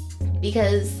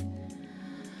because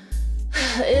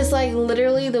it's like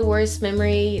literally the worst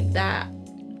memory that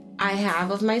I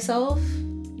have of myself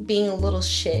being a little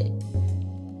shit.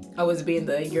 I was being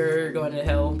you're going to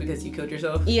hell because you killed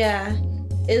yourself? Yeah.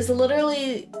 It's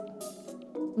literally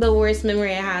the worst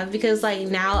memory I have because, like,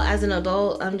 now as an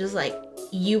adult, I'm just like,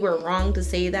 you were wrong to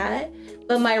say that.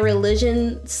 But my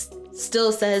religion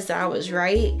still says that I was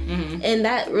right. Mm-hmm. And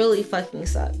that really fucking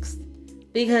sucks.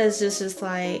 Because it's just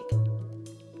like,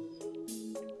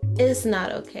 it's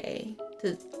not okay.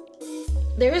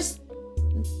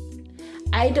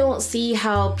 I don't see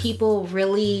how people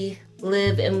really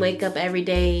live and wake up every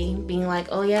day being like,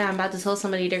 oh yeah, I'm about to tell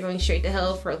somebody they're going straight to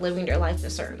hell for living their life a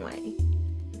certain way.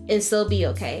 And still be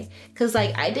okay. Because,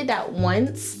 like, I did that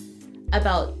once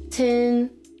about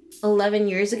 10-11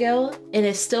 years ago, and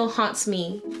it still haunts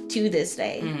me to this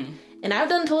day. Mm-hmm. And I've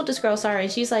done told this girl sorry,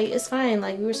 and she's like, it's fine,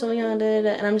 like, we were so young, da, da, da.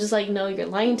 And I'm just like, no, you're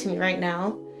lying to me right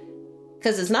now,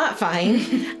 because it's not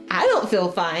fine. I don't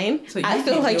feel fine. So I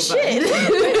feel like shit.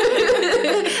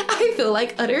 I feel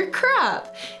like utter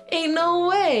crap. Ain't no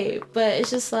way. But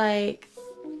it's just like,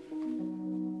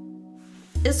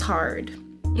 it's hard.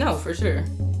 No, for sure.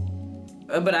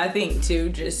 But I think too,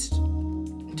 just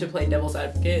to play devil's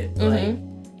advocate, mm-hmm. like,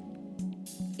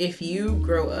 if you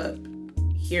grow up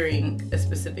hearing a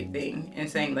specific thing and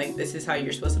saying, like, this is how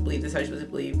you're supposed to believe, this is how you're supposed to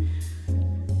believe,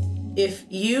 if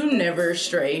you never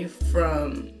stray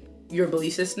from your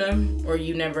belief system, or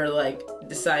you never, like,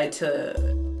 decide to,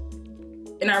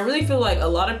 and I really feel like a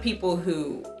lot of people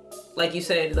who, like you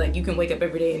said, like, you can wake up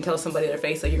every day and tell somebody in their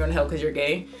face, like, you're going to hell because you're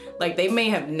gay. Like, they may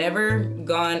have never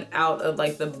gone out of,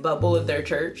 like, the bubble of their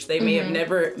church. They may mm-hmm. have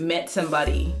never met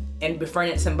somebody and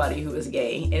befriended somebody who was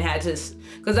gay and had to,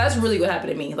 because that's really what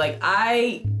happened to me. Like,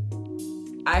 I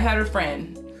had a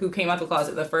friend who came out the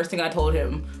closet. The first thing I told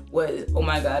him was, oh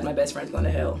my God, my best friend's going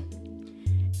to hell.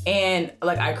 And,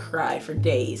 like, I cried for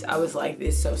days. I was like,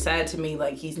 this is so sad to me.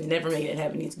 Like, he's never made it in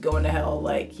heaven. He's going to hell.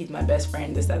 Like, he's my best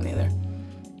friend, this, that, and the other.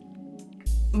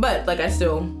 But, like, I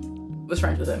still was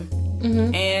friends with him.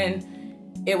 Mm-hmm.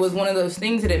 And it was one of those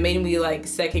things that it made me, like,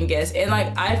 second guess. And,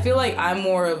 like, I feel like I'm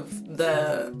more of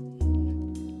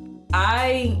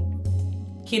I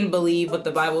can believe what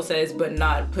the Bible says, but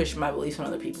not push my beliefs on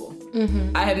other people.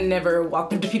 Mm-hmm. I have never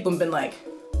walked up to people and been like,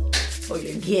 oh,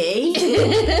 you're gay?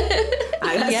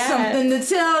 I got something to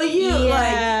tell you. Yeah.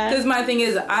 Like, because my thing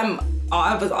is, I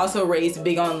was also raised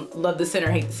big on love the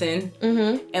sinner, hate the sin.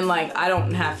 Mm-hmm. And, like,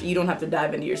 you don't have to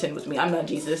dive into your sin with me. I'm not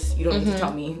Jesus. You don't mm-hmm. need to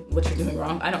tell me what you're doing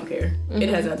wrong. I don't care. Mm-hmm. It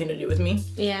has nothing to do with me.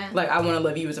 Yeah. Like, I want to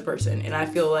love you as a person. And I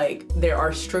feel like there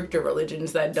are stricter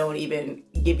religions that don't even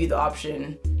give you the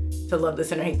option to love the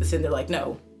sinner, hate the sin. They're like,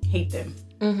 no, hate them.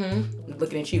 Mm-hmm. I'm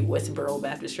looking at you, Westboro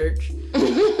Baptist Church.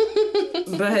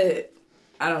 But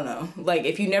I don't know. Like,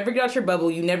 if you never get out your bubble,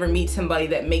 you never meet somebody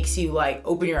that makes you, like,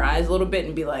 open your eyes a little bit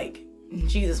and be like,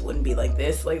 Jesus wouldn't be like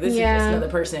this. Like, this is just another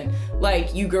person.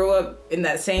 Like, you grow up in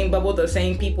that same bubble, those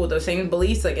same people, those same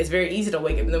beliefs. Like, it's very easy to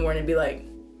wake up in the morning and be like,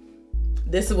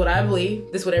 this is what I believe.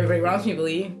 This is what everybody around me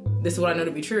believe. This is what I know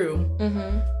to be true.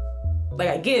 Mm-hmm. Like,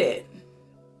 I get it.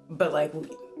 But, like,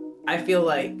 I feel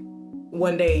like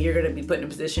one day you're going to be put in a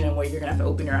position where you're going to have to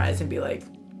open your eyes and be like,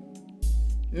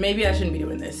 maybe I shouldn't be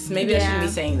doing this. Maybe I shouldn't be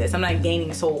saying this. I'm not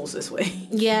gaining souls this way.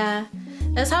 Yeah.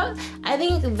 That's how, I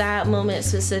think that moment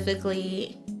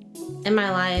specifically in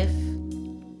my life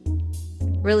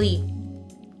really,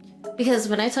 because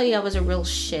when I tell you I was a real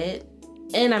shit,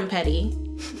 and I'm petty.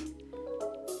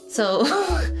 So,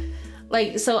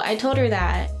 like, so I told her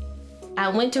that I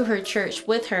went to her church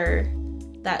with her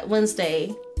that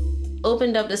Wednesday,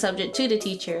 opened up the subject to the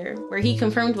teacher, where he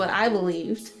confirmed what I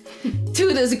believed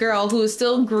to this girl who is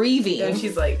still grieving. And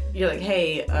she's like, you're like,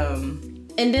 hey,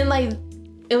 And then, like,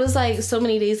 it was like so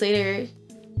many days later,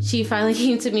 she finally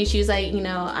came to me. She was like, you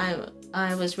know,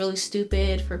 I was really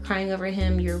stupid for crying over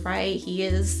him. You're right. He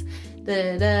is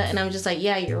da-da-da. And I'm just like,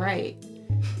 yeah, you're right.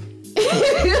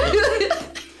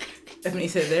 Stephanie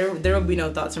said, there will be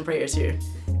no thoughts and prayers here.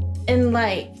 And,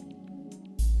 like,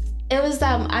 it was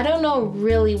that, I don't know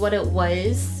really what it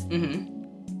was.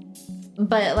 Mm-hmm.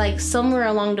 But, like, somewhere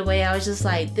along the way, I was just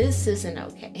like, this isn't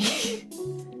okay.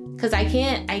 because I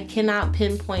cannot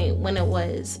pinpoint when it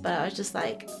was, but I was just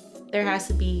like, there has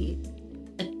to be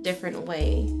a different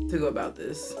way to go about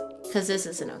this, because this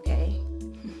isn't okay.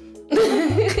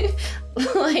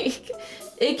 Like,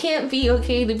 it can't be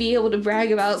okay to be able to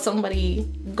brag about somebody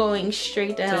going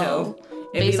straight to hell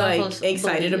and be like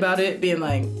excited about it, being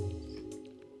like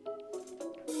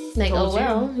oh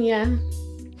well, yeah.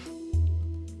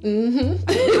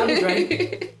 I was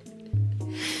right.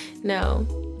 No.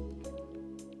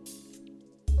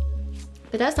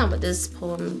 But that's not what this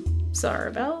poems are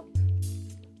about.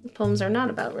 Poems are not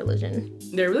about religion.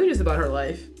 They're really just about her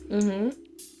life.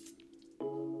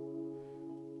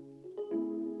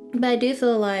 But I do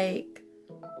feel like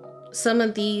some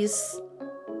of these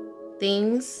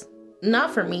things,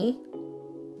 not for me,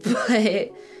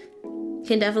 but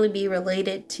can definitely be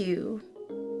related to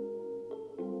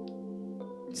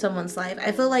someone's life.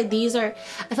 I feel like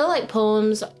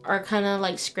poems are kind of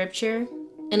like scripture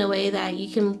in a way that you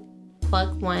can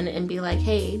pluck one and be like,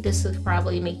 hey, this would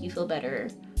probably make you feel better,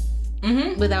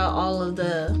 without all of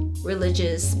the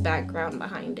religious background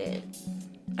behind it.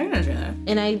 I can understand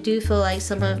that. And I do feel like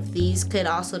some of these could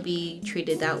also be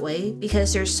treated that way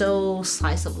because they're so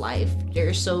slice of life. They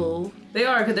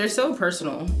are, because they're so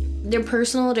personal. They're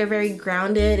personal. They're very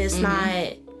grounded. It's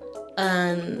not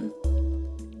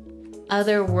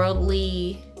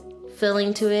otherworldly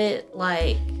feeling to it.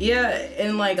 Like, yeah,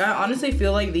 and like I honestly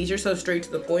feel like these are so straight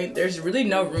to the point. There's really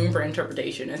no room for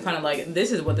interpretation. It's kind of like,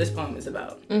 this is what this poem is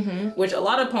about. Which a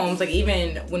lot of poems, like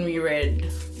even when we read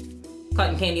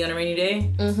Cotton Candy on a Rainy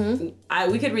Day,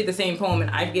 we could read the same poem and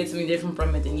I could get something different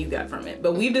from it than you got from it.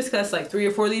 But we've discussed like 3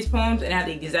 or 4 of these poems and had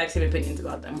the exact same opinions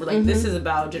about them. We're like, this is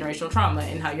about generational trauma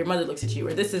and how your mother looks at you,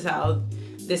 or this is how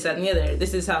this, that, and the other.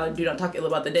 This is how do not talk ill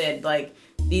about the dead. Like,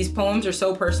 these poems are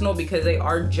so personal because they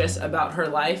are just about her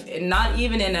life, and not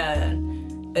even in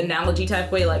a analogy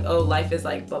type way, like, oh, life is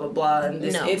like blah blah blah, and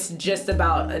this, it's just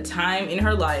about a time in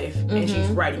her life, and she's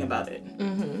writing about it.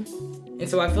 And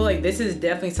so I feel like this is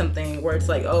definitely something where it's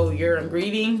like, oh, you're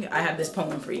grieving, I have this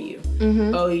poem for you.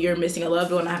 Oh, you're missing a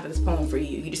loved one, I have this poem for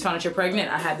you. You just found out you're pregnant,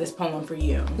 I have this poem for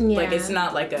you. Like, it's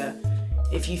not like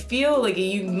if you feel like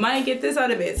you might get this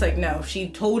out of it, it's like, no, she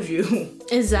told you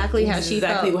exactly how she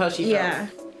felt.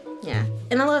 Yeah.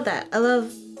 And I love that. I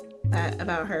love that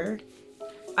about her.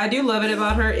 I do love it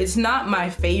about her. It's not my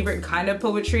favorite kind of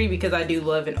poetry because I do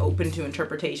love an open to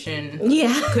interpretation.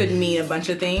 Yeah. Could mean a bunch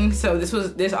of things. So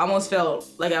this almost felt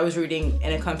like I was reading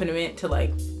an accompaniment to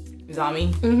like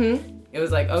Zami. It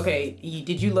was like, okay,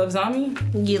 did you love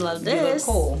Zami? You love this. You love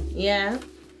Cole. Yeah.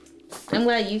 I'm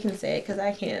glad you can say it because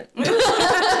I can't.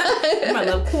 I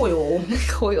love Coil.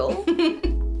 Coil.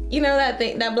 You know that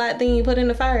thing, that black thing you put in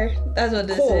the fire? That's what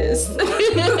this is.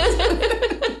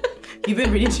 You've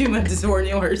been reading too much Zora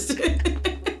Neale Hurston.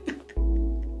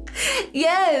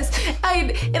 Yes,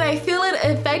 I feel it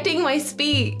affecting my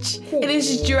speech. It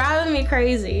is driving me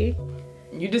crazy.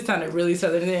 You just sounded really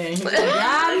southern then. You're like,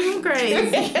 I'm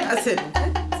crazy. I said,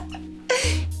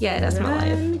 yeah, that's my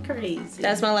life. Crazy.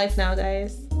 That's my life now,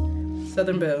 guys.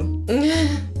 Southern Belle.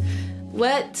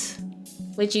 What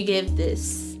would you give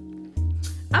this?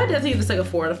 I would definitely give this like a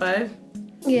 4 out of 5.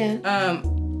 Yeah.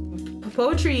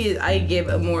 Poetry I give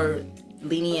a more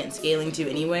lenient scaling to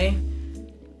anyway.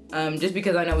 Just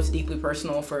because I know it's deeply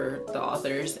personal for the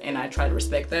authors and I try to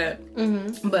respect that.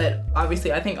 But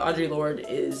obviously I think Audre Lorde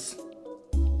is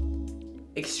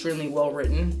extremely well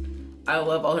written. I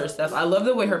love all her stuff. I love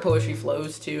the way her poetry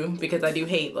flows too, because I do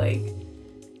hate, like,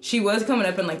 she was coming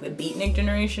up in like the beatnik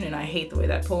generation and I hate the way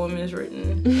that poem is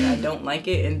written and I don't like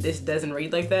it, and this doesn't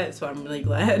read like that, so I'm really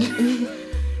glad.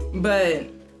 But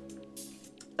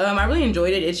I really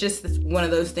enjoyed it. It's just one of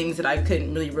those things that I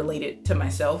couldn't really relate it to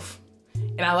myself.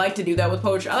 And I like to do that with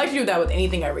poetry. I like to do that with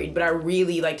anything I read, but I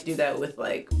really like to do that with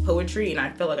like poetry, and I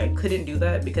felt like I couldn't do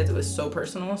that because it was so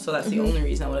personal, so that's the only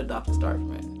reason I would adopt a star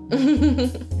from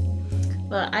it.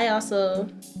 But I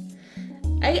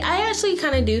actually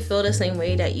kind of do feel the same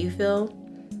way that you feel.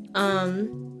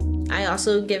 I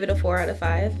also give it a 4 out of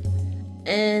 5.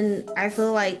 And I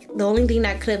feel like the only thing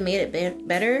that could have made it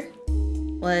better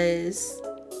was,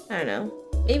 I don't know,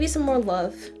 maybe some more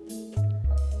love.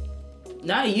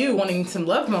 Not you wanting some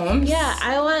love poems. Yeah,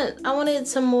 I wanted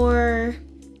some more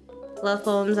love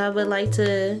poems. I would like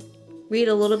to read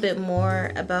a little bit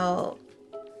more about,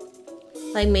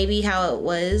 like, maybe how it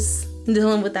was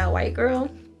dealing with that white girl.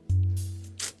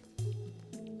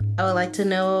 I would like to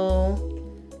know.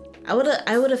 I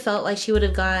would have felt like she would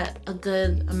have got a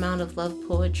good amount of love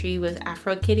poetry with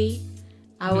Afro Kitty.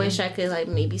 I wish I could, like,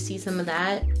 maybe see some of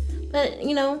that. But,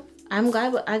 you know, I'm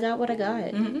glad I got what I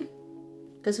got.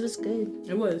 Because it was good.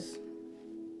 It was.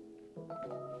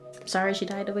 sorry she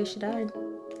died the way she died.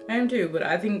 I am too, but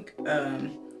I think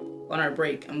on our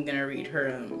break, I'm going to read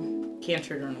her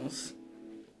cancer journals.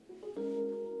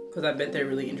 Because I bet they're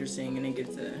really interesting and it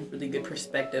gives a really good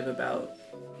perspective about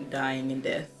dying and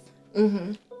death.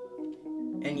 Mm-hmm.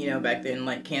 And, you know, back then,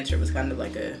 like, cancer was kind of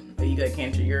like oh, you got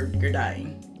cancer, you're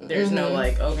dying. There's no,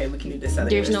 like, okay, we can do this other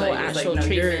There's no study. actual like, no,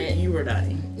 treatment. You were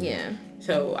dying. Yeah.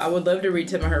 So I would love to read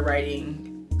some of her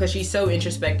writing because she's so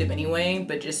introspective anyway,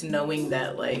 but just knowing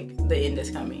that, like, the end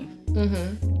is coming.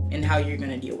 Mm-hmm. And how you're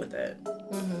going to deal with that.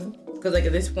 Because, like,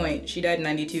 at this point, she died in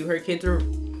 92. Her kids were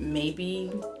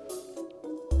maybe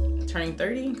turning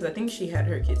 30 because I think she had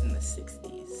her kids in the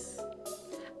 60s.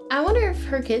 I wonder if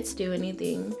her kids do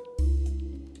anything.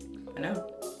 I know.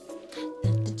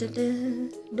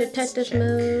 Detective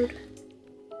mode.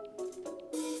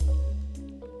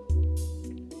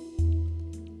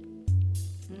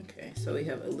 Okay, so we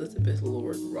have Elizabeth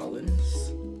Lorde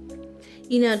Rollins.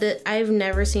 You know, I've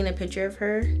never seen a picture of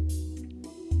her.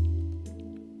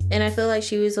 And I feel like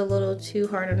she was a little too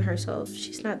hard on herself.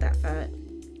 She's not that fat.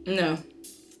 No.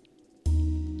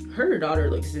 Her daughter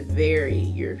looks very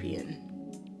European.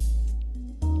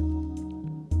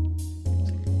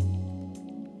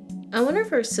 I wonder if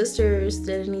her sisters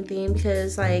did anything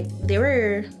because, like, they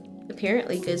were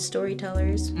apparently good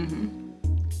storytellers. Mm-hmm.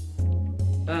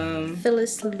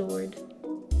 Phyllis Lorde.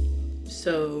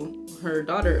 So, her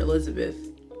daughter, Elizabeth,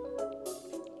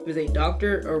 was a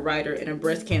doctor, a writer, and a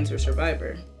breast cancer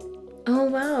survivor. Oh,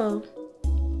 wow.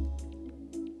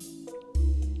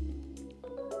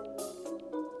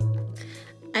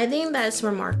 I think that's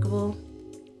remarkable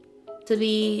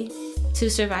to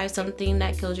survive something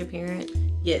that killed your parent.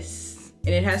 Yes.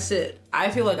 And it has to,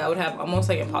 I feel like I would have almost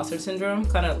like imposter syndrome,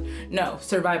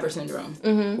 survivor syndrome.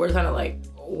 Mm-hmm. Where it's kind of like,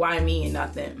 why me and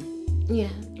not them? Yeah.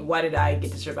 Why did I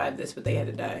get to survive this, but they had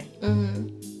to die? Mm-hmm.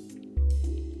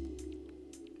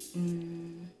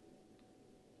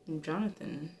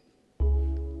 Jonathan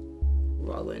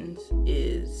Rollins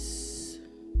is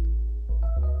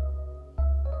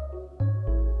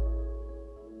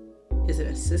an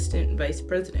assistant vice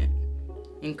president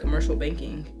in commercial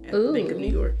banking at the Bank of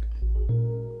New York.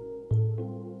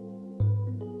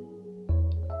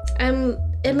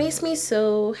 It makes me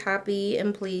so happy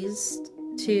and pleased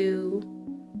to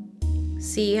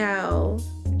see how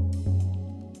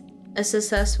a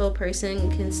successful person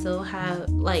can still have,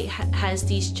 like, has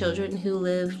these children who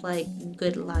live, like,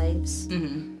 good lives.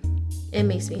 Mm-hmm. It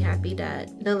makes me happy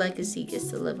that the legacy gets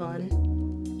to live on.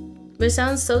 But it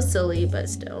sounds so silly, but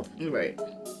still. Right.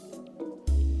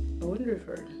 I wonder if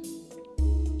her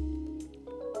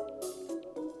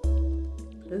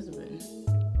husband.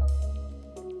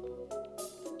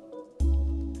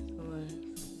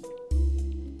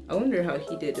 I wonder how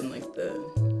he did in, like, the...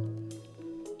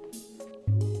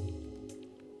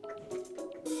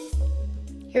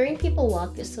 Hearing people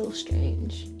walk is so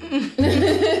strange.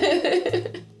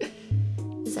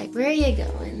 It's like, where are you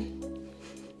going?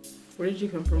 Where did you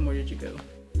come from? Where did you go?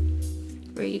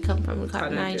 Where you come from,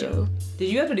 Cotton Eye Joe. Did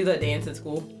you have to do that dance at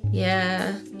school?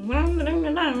 Yeah. And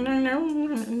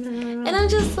I'm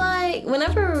just like,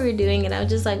 whenever we were doing it, I was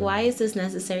just like, why is this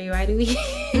necessary? Why do we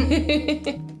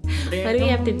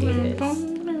have to do this?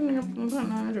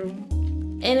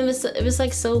 And it was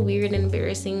like so weird and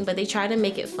embarrassing, but they tried to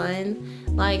make it fun.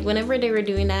 Like, whenever they were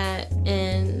doing that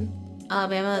in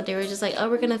Alabama, they were just like, oh,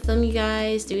 we're gonna film you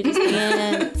guys do this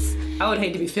dance. I would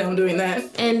hate to be filmed doing that.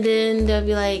 And then they'll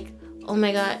be like, oh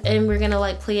my god, and we're gonna,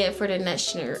 like, play it for the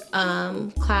next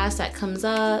class that comes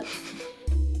up.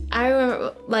 I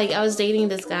remember, like, I was dating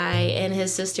this guy, and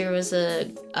his sister was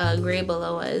a grade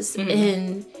below us, mm-hmm.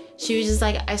 and she was just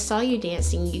like, I saw you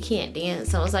dancing, you can't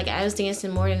dance. I was like, I was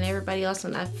dancing more than everybody else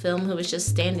on that film who was just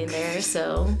standing there,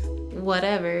 so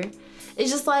whatever. It's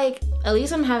just like, at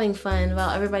least I'm having fun,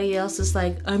 while everybody else is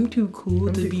like, I'm too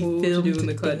cool to be filmed doing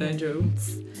the Cotton Eye Joe.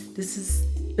 This is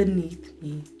beneath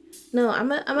me. No, I'm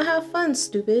gonna have fun,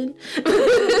 stupid.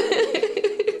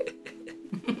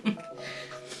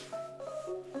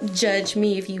 Judge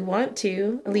me if you want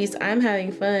to. At least I'm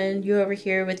having fun. You over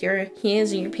here with your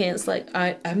hands in your pants like,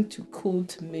 I'm too cool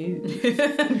to move.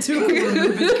 I'm too cool to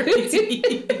move. It's crazy.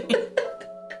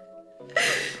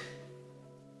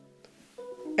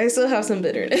 I still have some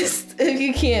bitterness, if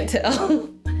you can't tell.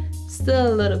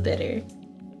 Still a little bitter.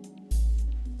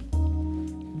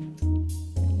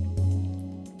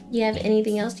 You have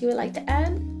anything else you would like to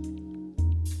add?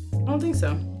 I don't think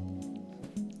so.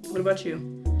 What about you?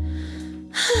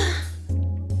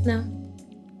 No.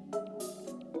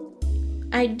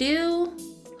 I do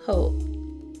hope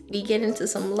we get into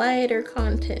some lighter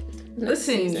content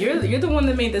Listen, you're the one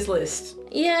that made this list.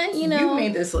 Yeah, you know. You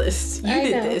made this list. You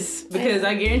did this. Because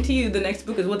I guarantee you the next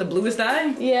book is what, The Bluest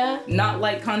Eye? Yeah. Not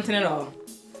light content at all.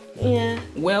 Yeah.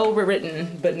 Well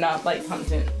written, but not light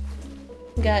content.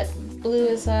 Got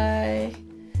Bluest Eye.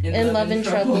 In Love and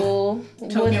Trouble.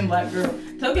 Token Black Girl.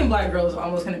 Token Black Girl is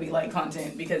almost going to be light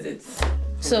content because it's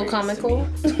so comical.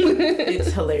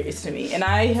 It's hilarious to me. And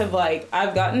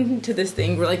I've gotten to this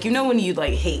thing where, like, you know when you,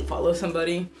 like, hate follow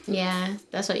somebody? Yeah,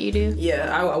 that's what you do?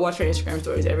 Yeah, I watch her Instagram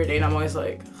stories every day and I'm always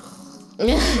like...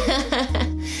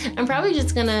 I'm probably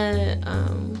just going to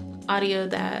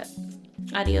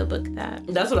audiobook that.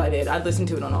 That's what I did. I'd listen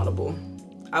to it on Audible.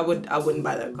 I wouldn't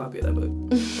buy that copy of that book.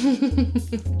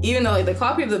 Even though, like, the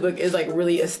copy of the book is, like,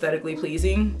 really aesthetically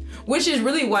pleasing, which is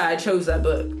really why I chose that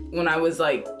book when I was,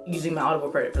 like, using my Audible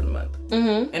credit for the month.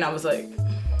 Mm-hmm. And I was like...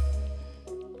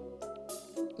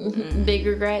 Big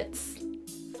regrets?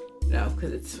 No,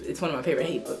 because it's one of my favorite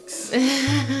hate books. I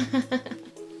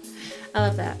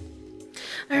love that.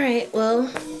 All right,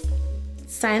 well,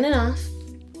 signing off.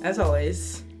 As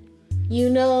always. You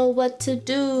know what to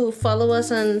do. Follow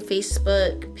us on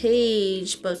Facebook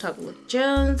page, Book Talk with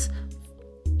Jones.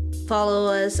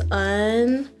 Follow us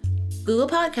on Google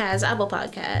Podcasts, Apple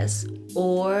Podcasts,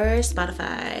 or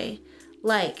Spotify.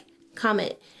 Like,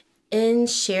 comment, and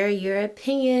share your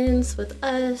opinions with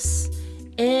us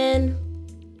and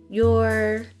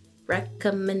your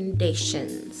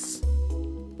recommendations.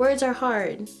 Words are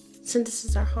hard.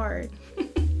 Sentences are hard.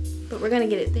 But we're going to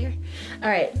get it there. All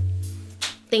right.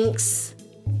 Thanks.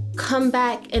 Come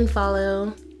back and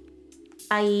follow.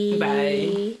 Bye.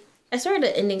 Bye. I swear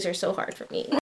the endings are so hard for me.